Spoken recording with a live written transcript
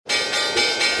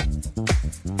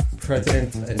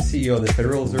President and CEO of the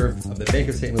Federal Reserve of the Bank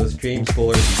of St. Louis, James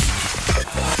Bullard.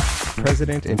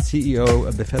 President and CEO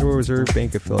of the Federal Reserve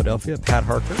Bank of Philadelphia, Pat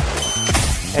Harker.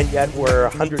 And yet we're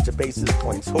hundreds of basis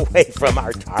points away from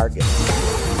our target.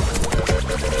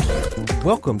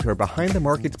 Welcome to our Behind the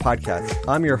Markets podcast.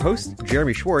 I'm your host,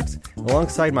 Jeremy Schwartz.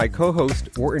 Alongside my co-host,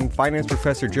 Wharton Finance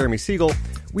Professor Jeremy Siegel,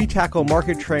 we tackle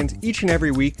market trends each and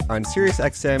every week on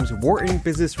SiriusXM's Wharton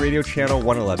Business Radio Channel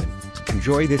 111.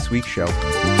 Enjoy this week's show.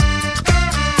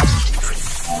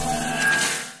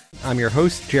 I'm your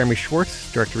host, Jeremy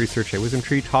Schwartz, Director of Research at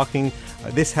WisdomTree, talking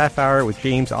this half hour with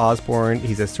James Osborne.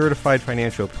 He's a certified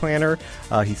financial planner.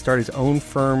 He started his own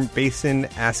firm, Basin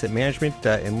Asset Management,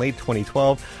 in late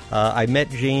 2012. I met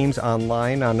James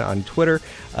online on Twitter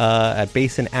at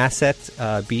Basin Asset,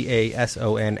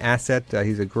 B-A-S-O-N Asset.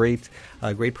 He's a great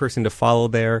person to follow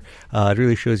there. It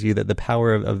really shows you that the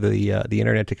power of the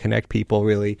internet to connect people,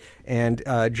 really. And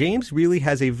James really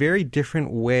has a very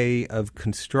different way of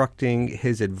constructing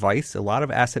his advice. A lot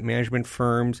of asset management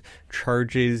firms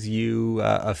charges you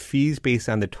fees based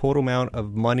on the total amount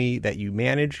of money that you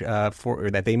manage or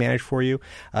that they manage for you.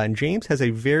 And James has a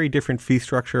very different fee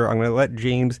structure. I'm going to let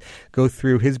James go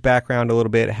through his background a little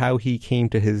bit, how he came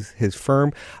to his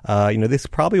firm. This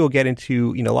probably will get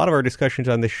into, a lot of our discussions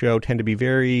on this show tend to be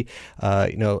very,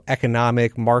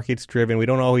 economic, markets driven. We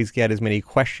don't always get as many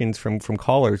questions from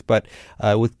callers, but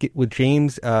with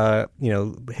James,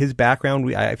 his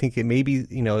background, I think it may be,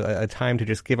 a time to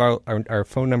just give out our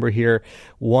phone number here,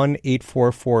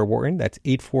 1-844-WHARTON. That's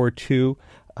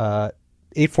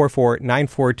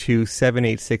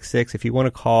 844-942-7866. If you want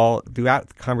to call throughout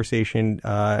the conversation,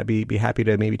 I'd be happy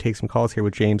to maybe take some calls here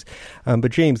with James.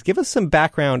 But James, give us some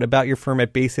background about your firm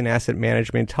at Basin Asset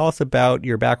Management. Tell us about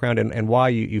your background and why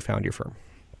you found your firm.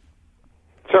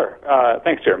 Sure.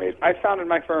 Thanks, Jeremy. I founded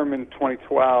my firm in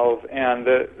 2012, and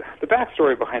the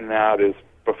backstory behind that is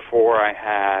before I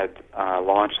had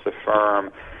launched the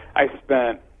firm, I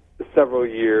spent several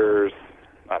years,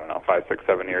 5, 6,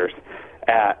 7 years,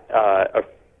 at a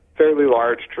fairly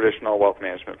large traditional wealth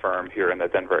management firm here in the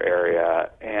Denver area.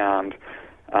 And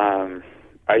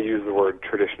I use the word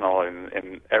traditional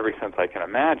in every sense I can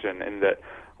imagine, in that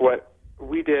what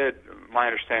we did, my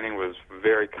understanding, was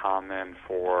very common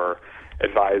for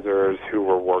advisors who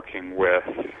were working with,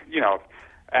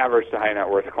 average to high net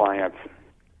worth clients.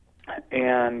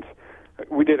 And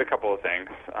we did a couple of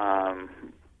things.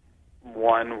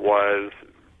 One was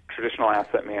traditional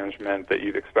asset management that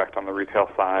you'd expect on the retail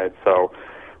side. So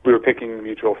we were picking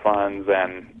mutual funds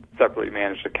and separately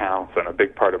managed accounts, and a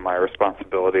big part of my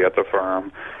responsibility at the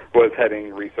firm was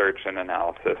heading research and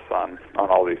analysis on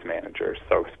all these managers.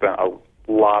 So we spent a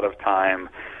lot of time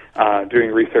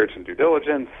doing research and due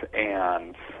diligence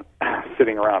and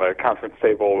sitting around a conference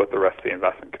table with the rest of the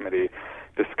investment committee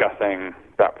discussing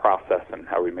that process and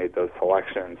how we made those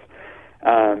selections.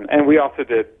 And we also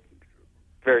did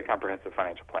very comprehensive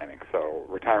financial planning, so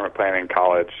retirement planning,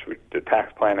 college. We did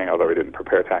tax planning, although we didn't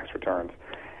prepare tax returns.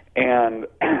 And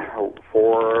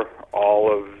for all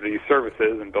of these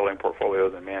services and building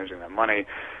portfolios and managing that money,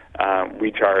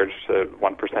 we charged a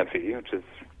 1% fee, which is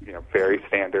very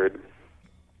standard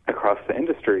across the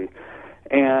industry.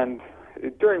 And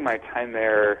during my time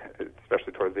there,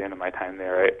 especially towards the end of my time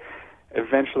there, I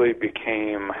eventually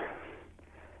became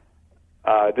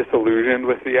disillusioned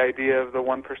with the idea of the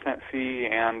 1% fee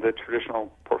and the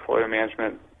traditional portfolio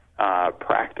management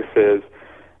practices.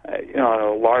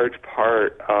 A large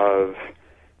part of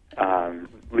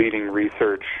leading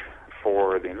research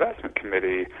for the investment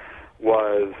committee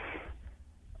was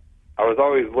I was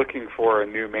always looking for a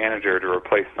new manager to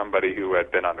replace somebody who had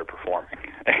been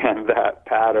underperforming. And that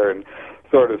pattern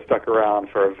sort of stuck around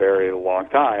for a very long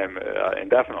time,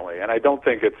 indefinitely. And I don't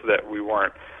think it's that we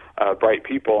weren't bright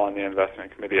people on the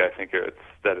investment committee. I think it's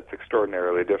that it's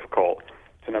extraordinarily difficult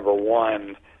to, number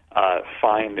one,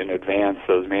 find in advance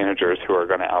those managers who are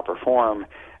going to outperform,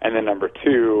 and then number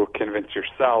two, convince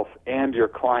yourself and your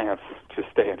clients to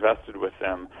stay invested with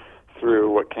them through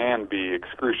what can be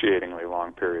excruciatingly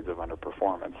long periods of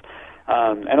underperformance.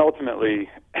 And ultimately,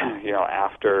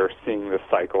 after seeing this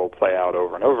cycle play out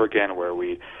over and over again, where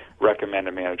we recommend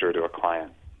a manager to a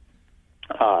client,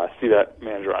 see that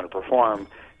manager underperform,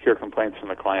 hear complaints from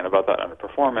the client about that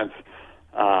underperformance,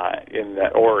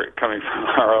 or coming from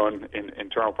our own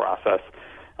internal process,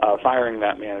 firing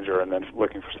that manager and then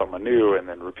looking for someone new and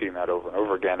then repeating that over and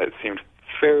over again, it seemed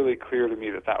fairly clear to me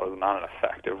that that was not an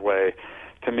effective way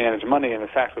to manage money, and in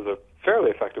fact was a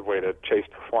fairly effective way to chase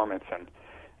performance and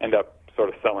end up sort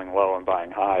of selling low and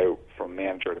buying high from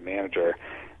manager to manager.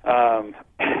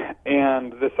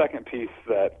 And the second piece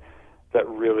that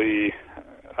really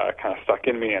kind kind of stuck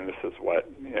in me, and this is what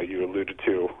you alluded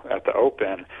to at the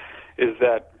open, is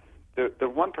that the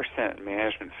 1%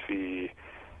 management fee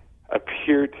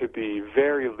appeared to be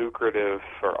very lucrative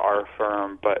for our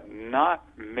firm, but not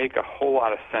make a whole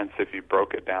lot of sense if you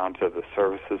broke it down to the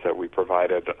services that we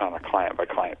provided on a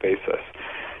client-by-client basis.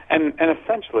 And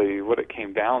essentially what it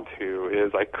came down to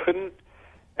is I couldn't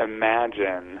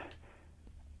imagine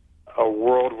a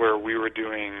world where we were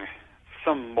doing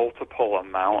some multiple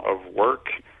amount of work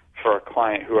for a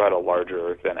client who had a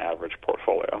larger than average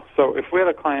portfolio. So if we had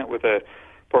a client with a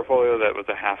portfolio that was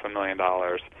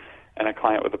 $500,000 and a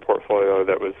client with a portfolio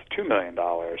that was $2 million,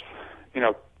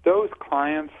 those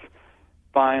clients,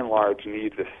 by and large,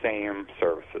 need the same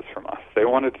services from us. They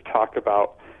wanted to talk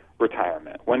about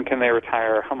retirement. When can they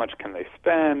retire? How much can they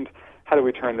spend? How do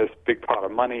we turn this big pot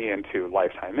of money into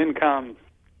lifetime income?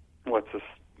 What's the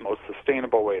most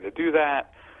sustainable way to do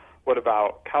that? What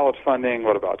about college funding?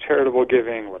 What about charitable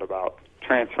giving? What about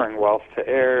transferring wealth to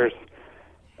heirs?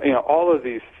 All of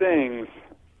these things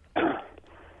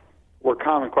were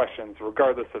common questions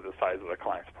regardless of the size of the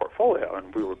client's portfolio,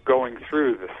 and we were going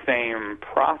through the same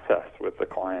process with the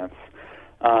clients,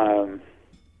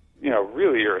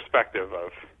 really irrespective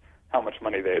of how much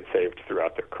money they had saved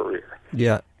throughout their career.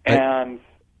 Yeah. And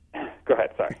go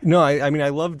ahead, sorry. No, I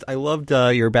loved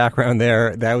your background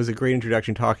there. That was a great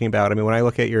introduction talking about, when I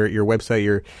look at your website,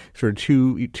 your sort of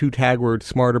two tag words,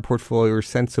 smarter portfolio,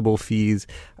 sensible fees.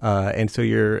 And so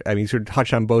you sort of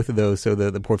touch on both of those. So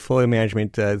the portfolio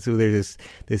management, so there's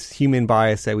this human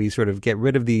bias that we sort of get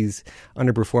rid of these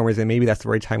underperformers, and maybe that's the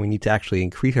right time we need to actually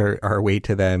increase our weight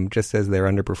to them just as they're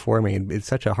underperforming. It's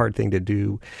such a hard thing to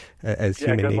do as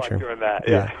human nature. Good luck doing that.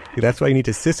 Yeah. That's why you need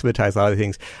to systematize a lot of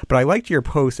things. But I liked your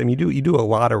post. You do a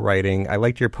lot of writing. I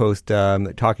liked your post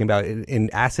talking about in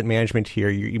asset management here.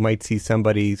 You might see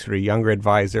somebody, sort of younger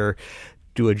advisor,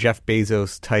 do a Jeff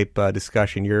Bezos type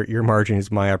discussion. Your margin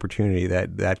is my opportunity.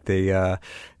 That they a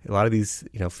lot of these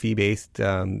fee based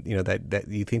that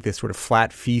you think this sort of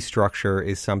flat fee structure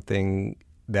is something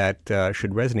that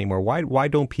should resonate more. Why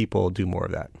don't people do more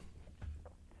of that?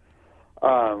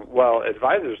 Well,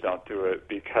 advisors don't do it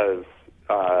because,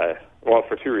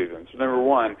 for two reasons. Number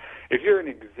one, if you're an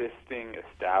existing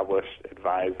established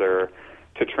advisor,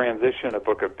 to transition a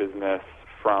book of business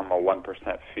from a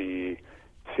 1% fee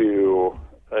to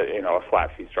a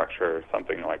flat fee structure,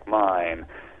 something like mine,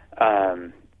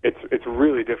 it's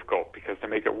really difficult because to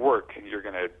make it work, you're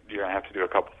gonna have to do a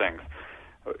couple things.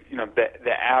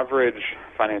 The average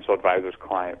financial advisor's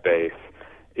client base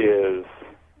is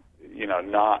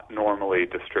not normally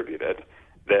distributed.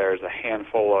 There's a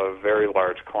handful of very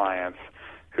large clients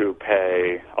who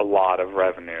pay a lot of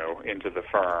revenue into the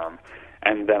firm,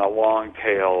 and then a long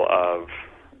tail of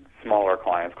smaller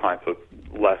clients with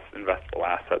less investable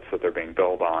assets that they're being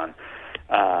billed on,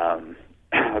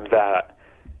 that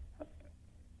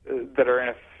are in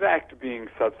effect being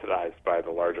subsidized by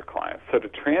the larger clients. So to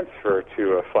transfer to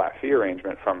a flat fee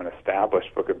arrangement from an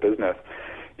established book of business,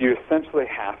 you essentially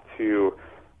have to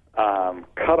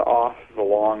cut off the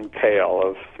long tail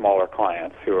of smaller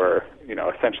clients who are,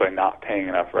 essentially not paying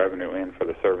enough revenue in for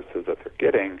the services that they're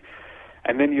getting,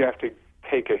 and then you have to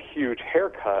take a huge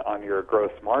haircut on your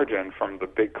gross margin from the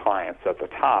big clients at the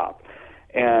top.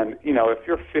 And, if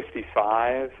you're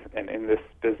 55 and in this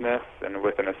business and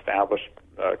with an established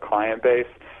client base,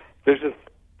 there's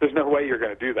no way you're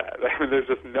going to do that. There's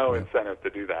just no incentive to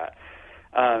do that.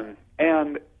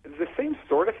 And the same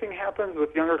sort of thing happens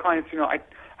with younger clients.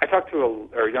 I talk to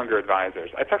younger advisors.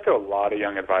 I talk to a lot of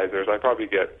young advisors. I probably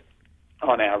get,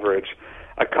 on average,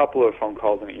 a couple of phone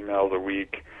calls and emails a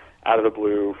week out of the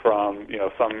blue from,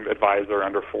 some advisor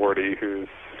under 40 who's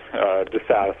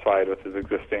dissatisfied with his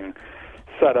existing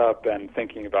setup and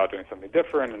thinking about doing something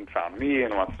different, and found me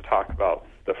and wants to talk about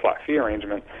the flat fee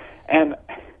arrangement. And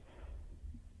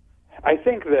I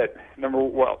think that,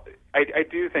 I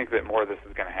do think that more of this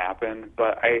is going to happen,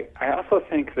 but I also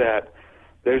think that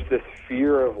there's this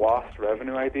fear of lost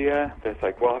revenue idea that's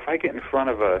like, well, if I get in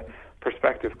front of a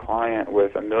prospective client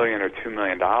with $1 million or $2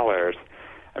 million,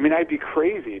 I'd be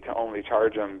crazy to only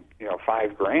charge them,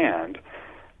 $5,000.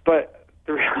 But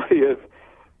the reality is,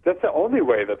 that's the only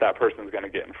way that person's going to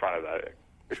get in front of that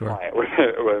client with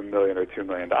 $1 million or $2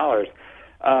 million.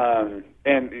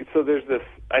 And so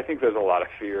I think there's a lot of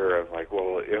fear of like,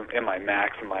 well, am I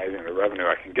maximizing the revenue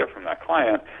I can get from that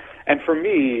client? And for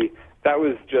me, that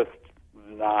was just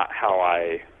not how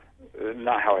I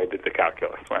did the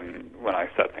calculus when I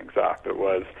set things up. It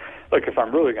was like, if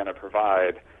I'm really going to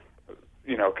provide,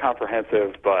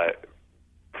 comprehensive but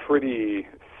pretty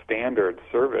standard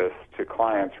service to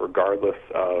clients regardless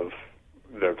of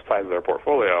the size of their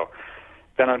portfolio,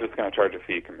 then I'm just going to charge a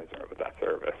fee commensurate with that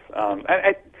service.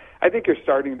 I think you're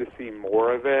starting to see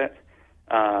more of it.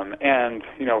 And,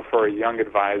 for a young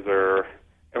advisor,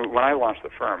 when I launched the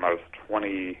firm, I was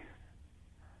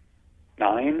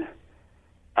 29,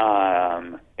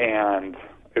 and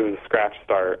it was a scratch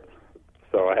start,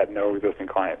 so I had no existing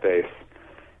client base.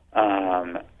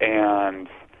 And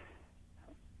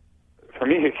for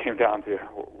me, it came down to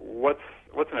what's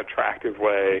an attractive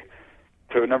way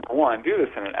to, number one, do this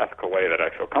in an ethical way that I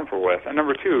feel comfortable with, and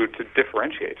number two, to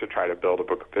differentiate, to try to build a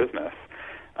book of business.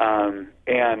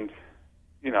 And,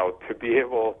 to be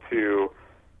able to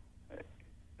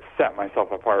set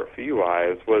myself apart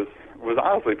fee-wise was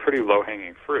honestly pretty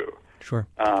low-hanging fruit. Sure.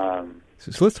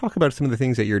 So let's talk about some of the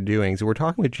things that you're doing. So we're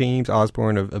talking with James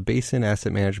Osborne of Basin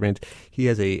Asset Management. He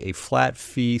has a flat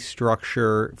fee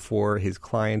structure for his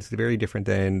clients, very different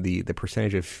than the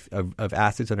percentage of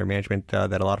assets under management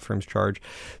that a lot of firms charge.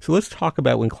 So let's talk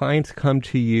about when clients come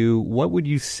to you, what would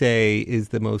you say is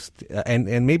the most,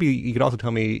 and maybe you could also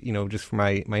tell me, just for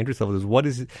my interest level, is what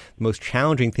is the most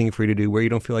challenging thing for you to do where you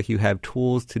don't feel like you have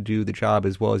tools to do the job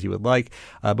as well as you would like.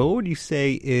 But what would you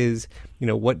say is,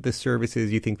 what the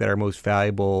services you think that are most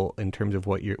valuable in terms of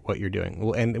what you're doing?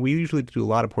 Well, and we usually do a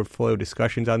lot of portfolio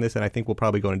discussions on this, and I think we'll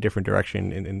probably go in a different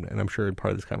direction, and I'm sure in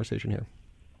part of this conversation here.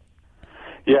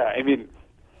 Yeah,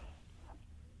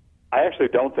 I actually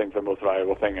don't think the most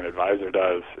valuable thing an advisor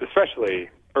does,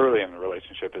 especially early in the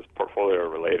relationship, is portfolio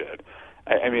related.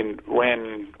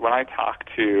 When I talk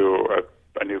to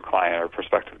a new client or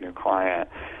prospective new client,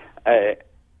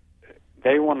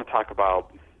 they want to talk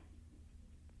about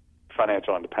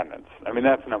financial independence.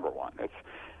 That's number one.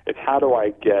 It's how do I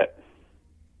get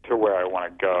to where I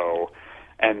want to go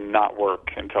and not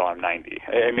work until I'm 90.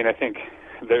 I think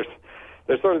there's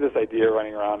sort of this idea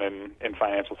running around in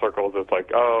financial circles. It's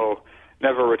like,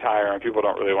 never retire, and people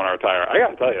don't really want to retire. I got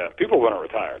to tell you, people want to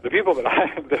retire. The people that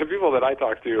I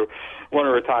talk to want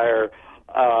to retire.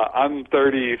 I'm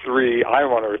 33. I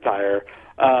want to retire.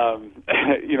 I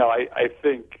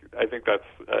think that's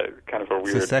kind of a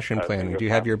weird succession planning. Do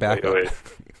you have your backup?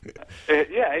 And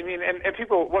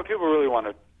what people really want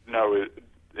to know is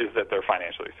that they're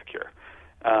financially secure,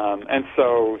 and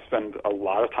so spend a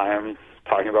lot of time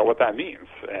talking about what that means,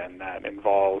 and that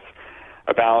involves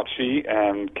a balance sheet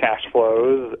and cash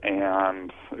flows,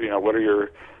 and what are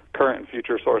your current and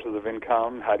future sources of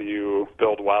income? How do you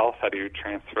build wealth? How do you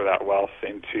transfer that wealth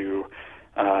into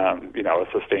a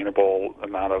sustainable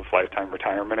amount of lifetime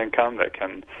retirement income that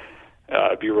can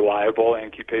be reliable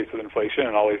and keep pace with inflation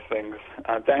and all these things.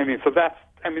 So that's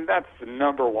the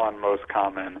number one most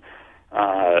common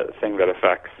thing that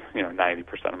affects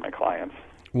 90% of my clients.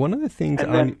 One of the things Go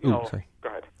ahead.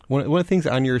 One of the things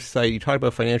on your site, you talk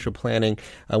about financial planning.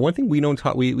 One thing we don't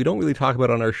really talk about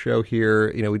on our show here,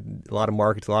 a lot of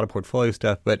markets, a lot of portfolio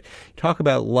stuff, but you talk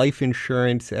about life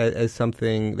insurance as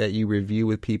something that you review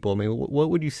with people. What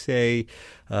would you say,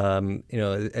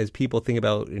 as people think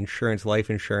about insurance, life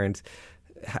insurance,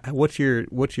 what's your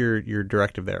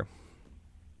directive there?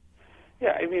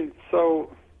 Yeah, so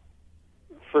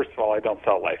first of all, I don't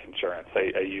sell life insurance.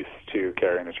 I used to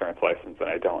carry an insurance license, and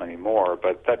I don't anymore.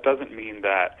 But that doesn't mean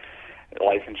that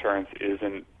life insurance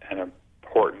isn't an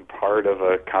important part of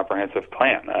a comprehensive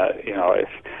plan.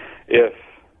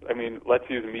 Let's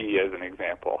use me as an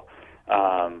example.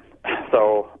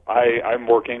 So I'm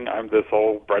working. I'm the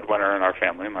sole breadwinner in our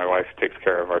family. My wife takes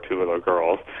care of our two little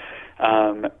girls,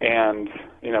 and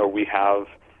we have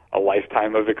a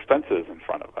lifetime of expenses in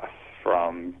front of us,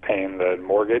 from paying the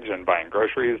mortgage and buying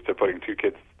groceries to putting two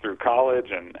kids through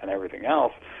college and everything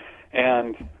else.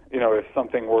 And, if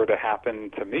something were to happen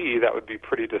to me, that would be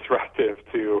pretty disruptive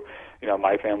to,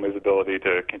 my family's ability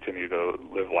to continue to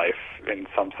live life in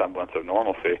some semblance of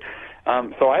normalcy.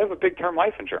 So I have a big term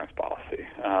life insurance policy.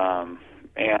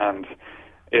 And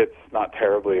it's not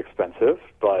terribly expensive,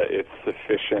 but it's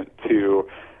sufficient to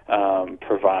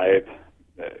provide,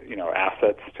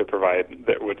 assets to provide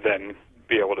that would then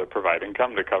be able to provide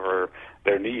income to cover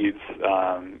their needs,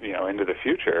 into the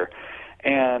future.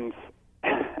 And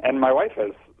my wife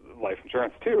has life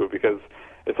insurance too, because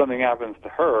if something happens to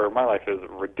her, my life is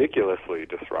ridiculously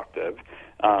disruptive,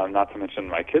 not to mention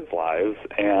my kids' lives.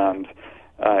 And,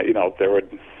 there would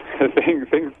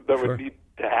things that would need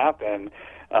to happen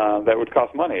that would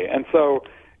cost money. And so,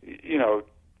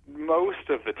 most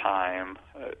of the time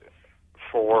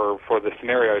for the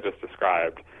scenario I just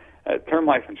described, term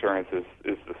life insurance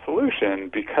is the solution,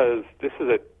 because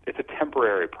it's a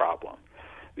temporary problem.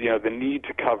 The need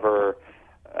to cover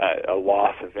a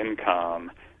loss of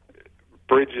income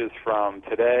bridges from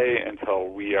today until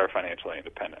we are financially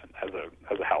independent as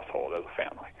a household, as a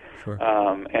family. Sure.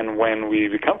 And when we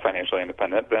become financially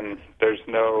independent, then there's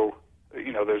no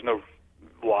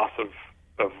loss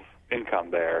of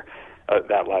income there,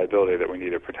 that liability that we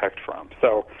need to protect from.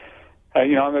 So,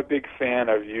 I'm a big fan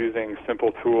of using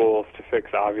simple tools to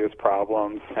fix obvious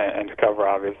problems and to cover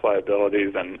obvious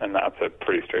liabilities, and that's a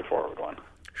pretty straightforward one.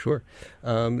 Sure.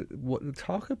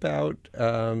 Talk about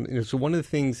so one of the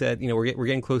things that we're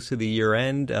getting close to the year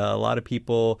end. A lot of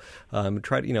people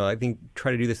try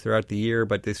to do this throughout the year,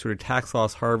 but this sort of tax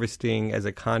loss harvesting as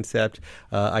a concept.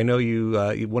 I know you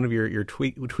one of your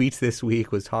tweets this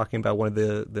week was talking about one of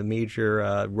the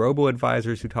major robo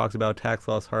advisors who talks about tax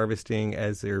loss harvesting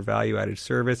as their value added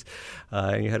service,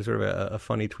 and you had sort of a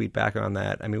funny tweet back on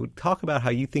that. I mean, talk about how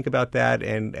you think about that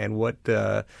and what.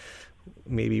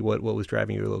 Maybe what was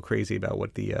driving you a little crazy about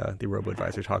what the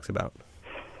robo-advisor talks about.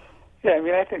 Yeah,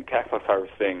 I think tax loss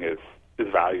harvesting is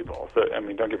valuable. So,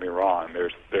 don't get me wrong,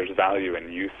 there's value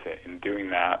in use in doing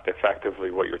that.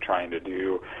 Effectively, what you're trying to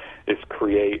do is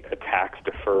create a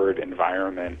tax-deferred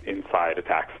environment inside a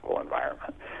taxable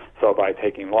environment. So by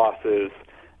taking losses,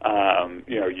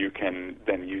 you can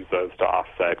then use those to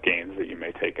offset gains that you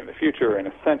may take in the future, and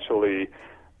essentially,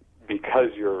 because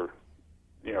you're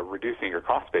reducing your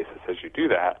cost basis as you do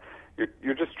that,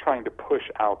 you're just trying to push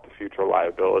out the future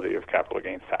liability of capital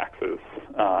gains taxes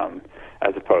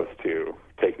as opposed to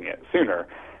taking it sooner.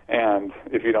 And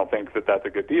if you don't think that that's a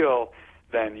good deal,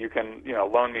 then you can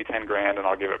loan me $10,000 and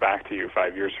I'll give it back to you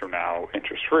 5 years from now,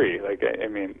 interest free.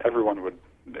 Everyone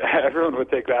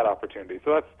would take that opportunity.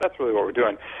 So that's really what we're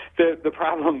doing. The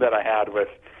problem that I had with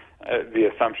the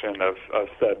assumption of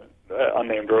said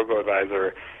unnamed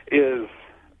robo-advisor is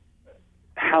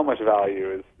how much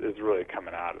value is really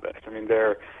coming out of this.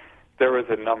 There was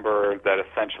a number that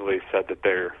essentially said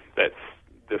that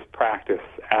this practice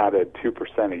added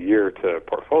 2% a year to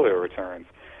portfolio returns,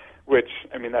 which,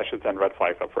 that should send red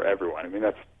flags up for everyone.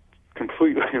 That's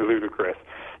completely ludicrous.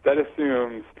 That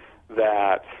assumes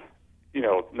that,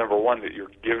 number one, that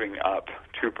you're giving up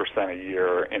 2% a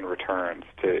year in returns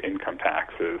to income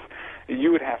taxes.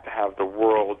 You would have to have the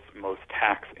world's most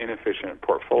tax inefficient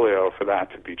portfolio for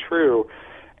that to be true.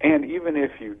 And even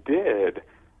if you did,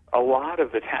 a lot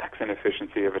of the tax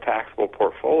inefficiency of a taxable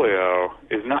portfolio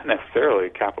is not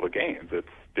necessarily capital gains. It's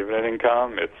dividend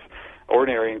income, it's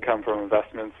ordinary income from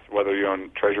investments, whether you own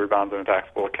treasury bonds in a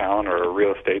taxable account or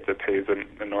real estate that pays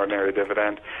an ordinary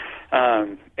dividend.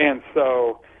 And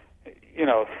so,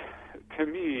 to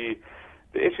me,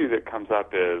 the issue that comes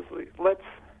up is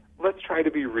let's try to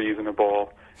be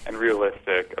reasonable and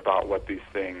realistic about what these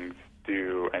things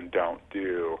do and don't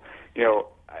do.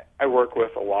 I work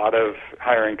with a lot of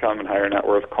higher income and higher net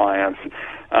worth clients.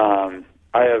 I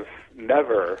have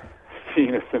never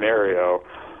seen a scenario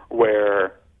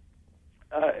where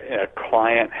a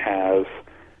client has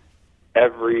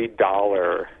every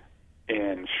dollar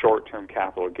in short-term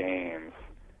capital gains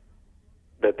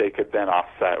that they could then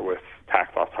offset with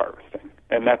tax loss harvesting.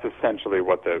 And that's essentially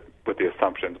what the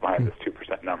assumptions behind this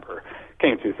 2% number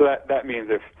came to. So that means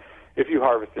if you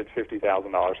harvested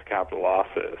 $50,000 of capital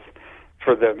losses,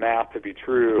 for the math to be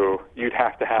true, you'd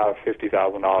have to have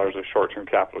 $50,000 of short-term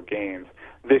capital gains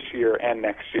this year and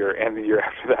next year and the year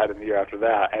after that and the year after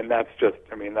that. And that's just,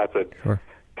 that's a Sure.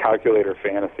 calculator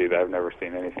fantasy that I've never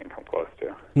seen anything come close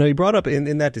to. No, you brought up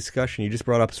in that discussion, you just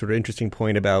brought up a sort of interesting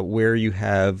point about where you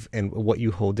have and what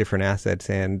you hold different assets.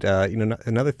 And,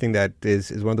 another thing that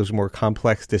is one of those more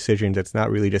complex decisions that's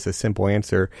not really just a simple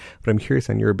answer, but I'm curious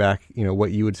on your back,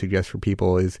 what you would suggest for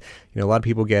people is, a lot of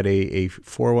people get a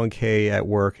 401k at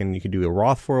work and you can do a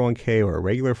Roth 401k or a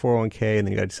regular 401k, and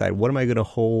then you got to decide, what am I going to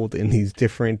hold in these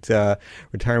different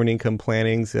retirement income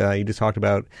plannings? You just talked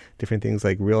about different things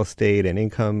like real estate and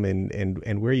income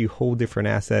and where you hold different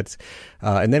assets.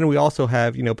 And then we also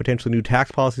have, potential new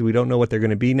tax policies. We don't know what they're going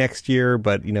to be next year,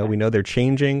 but, we know they're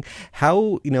changing.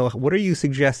 How, what are you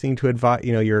suggesting to advise,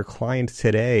 your clients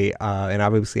today? And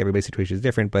obviously everybody's situation is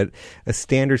different, but a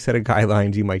standard set of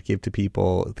guidelines you might give to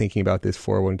people thinking about this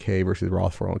 401k versus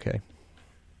Roth 401k.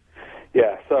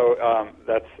 Yeah, so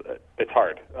it's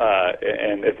hard,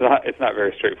 and it's not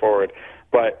very straightforward.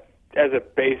 But as a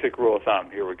basic rule of thumb,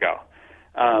 here we go.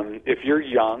 If you're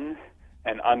young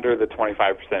and under the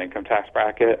 25% income tax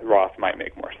bracket, Roth might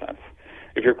make more sense.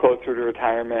 If you're closer to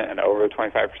retirement and over the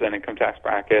 25% income tax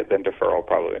bracket, then deferral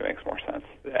probably makes more sense,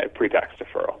 pre-tax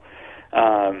deferral.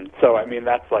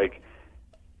 That's like,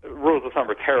 rules of thumb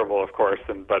are terrible, of course,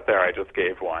 but there I just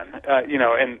gave one.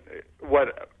 And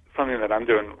something that I'm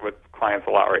doing with clients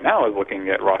a lot right now is looking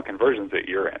at Roth conversions at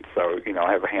year end. So,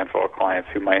 I have a handful of clients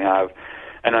who might have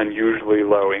an unusually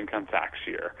low income tax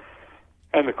year.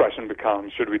 And the question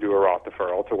becomes, should we do a Roth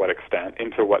deferral? To what extent?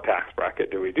 Into what tax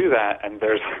bracket do we do that? And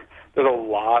there's a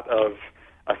lot of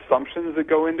assumptions that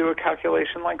go into a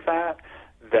calculation like that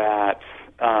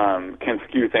can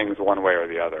skew things one way or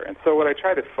the other. And so what I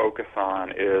try to focus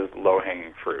on is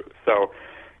low-hanging fruit. So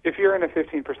if you're in a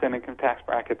 15% income tax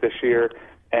bracket this year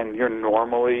and you're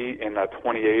normally in a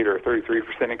 28 or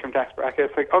 33% income tax bracket,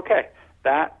 it's like, okay,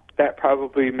 that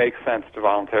probably makes sense to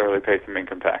voluntarily pay some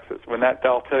income taxes. When that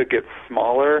delta gets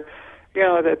smaller,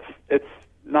 it's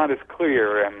not as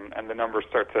clear, and the numbers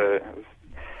start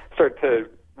to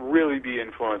really be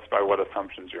influenced by what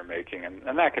assumptions you're making, and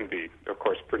that can be, of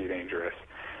course, pretty dangerous.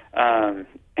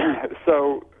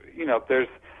 So there's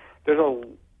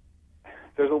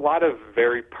a lot of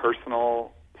very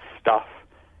personal stuff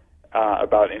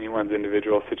about anyone's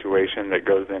individual situation that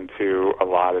goes into a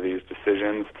lot of these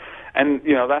decisions. And,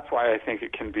 that's why I think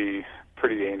it can be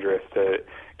pretty dangerous to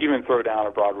even throw down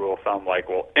a broad rule of thumb like,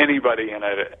 well, anybody in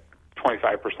a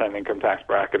 25% income tax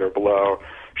bracket or below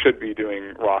should be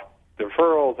doing Roth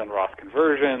deferrals and Roth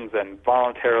conversions and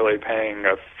voluntarily paying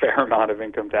a fair amount of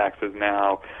income taxes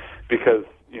now because,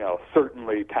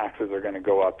 certainly taxes are going to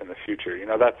go up in the future.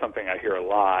 That's something I hear a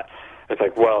lot. It's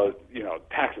like, well,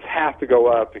 taxes have to go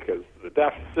up because of the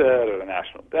deficit or the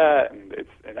national debt, and it's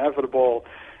inevitable.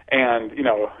 And,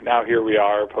 now here we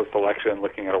are post-election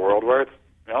looking at a world where it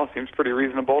seems pretty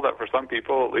reasonable that for some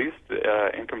people at least,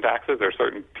 income taxes or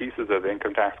certain pieces of the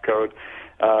income tax code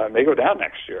may go down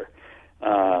next year.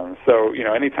 So,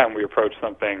 anytime we approach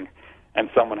something and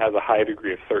someone has a high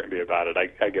degree of certainty about it,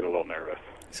 I get a little nervous.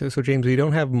 So James, we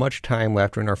don't have much time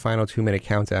left in our final 2-minute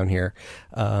countdown here.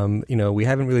 We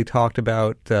haven't really talked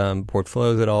about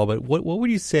portfolios at all, but what would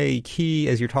you say key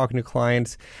as you're talking to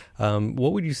clients?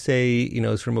 What would you say,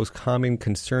 is your most common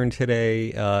concern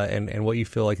today, and what you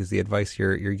feel like is the advice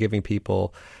you're giving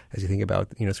people as you think about,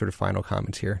 sort of final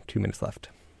comments here? 2 minutes left.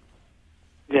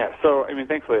 Yeah. So,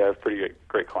 thankfully I have pretty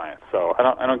great clients, so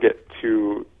I don't get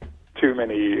too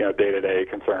many day-to-day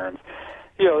concerns.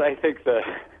 I think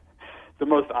the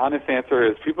most honest answer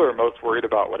is people are most worried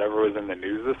about whatever was in the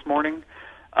news this morning.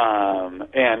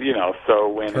 So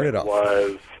when it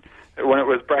was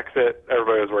Brexit,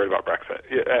 everybody was worried about Brexit.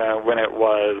 When it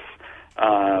was,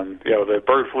 the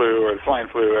bird flu or the swine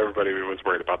flu, everybody was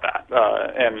worried about that.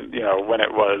 When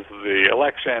it was the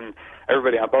election,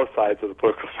 everybody on both sides of the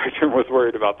political spectrum was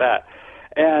worried about that.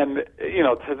 And,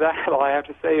 to that, all I have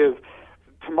to say is,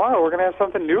 tomorrow we're going to have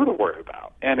something new to worry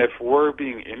about. And if we're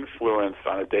being influenced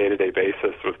on a day-to-day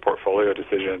basis with portfolio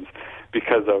decisions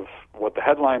because of what the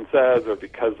headline says or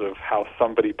because of how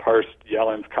somebody parsed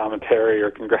Yellen's commentary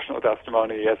or congressional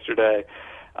testimony yesterday,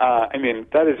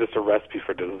 that is just a recipe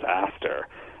for disaster.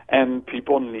 And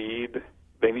people need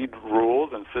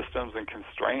rules and systems and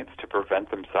constraints to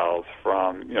prevent themselves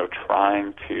from,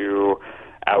 trying to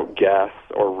outguess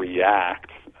or react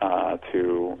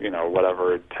to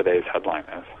whatever today's headline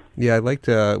is. Yeah, I liked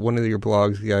one of your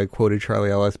blogs. I quoted Charlie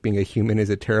Ellis, being a human is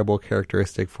a terrible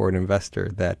characteristic for an investor.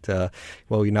 That,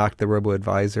 we knocked the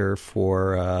robo-advisor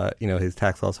for, his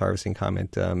tax loss harvesting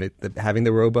comment. Having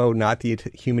the robo, not the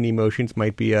human emotions,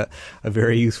 might be a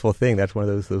very useful thing. That's one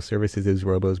of those services those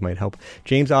robos might help.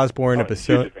 James Osborne,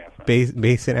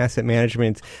 Basin Asset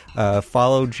Management.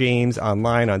 Follow James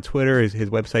online on Twitter, his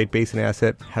website, Basin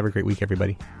Asset. Have a great week,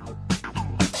 everybody.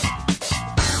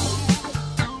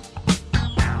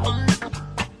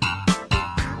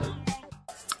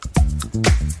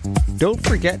 Don't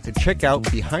forget to check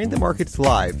out Behind the Markets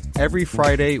Live every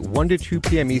Friday, 1 to 2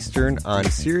 p.m. Eastern on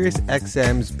Sirius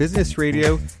XM's Business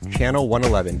Radio, Channel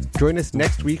 111. Join us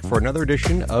next week for another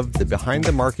edition of the Behind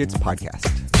the Markets podcast.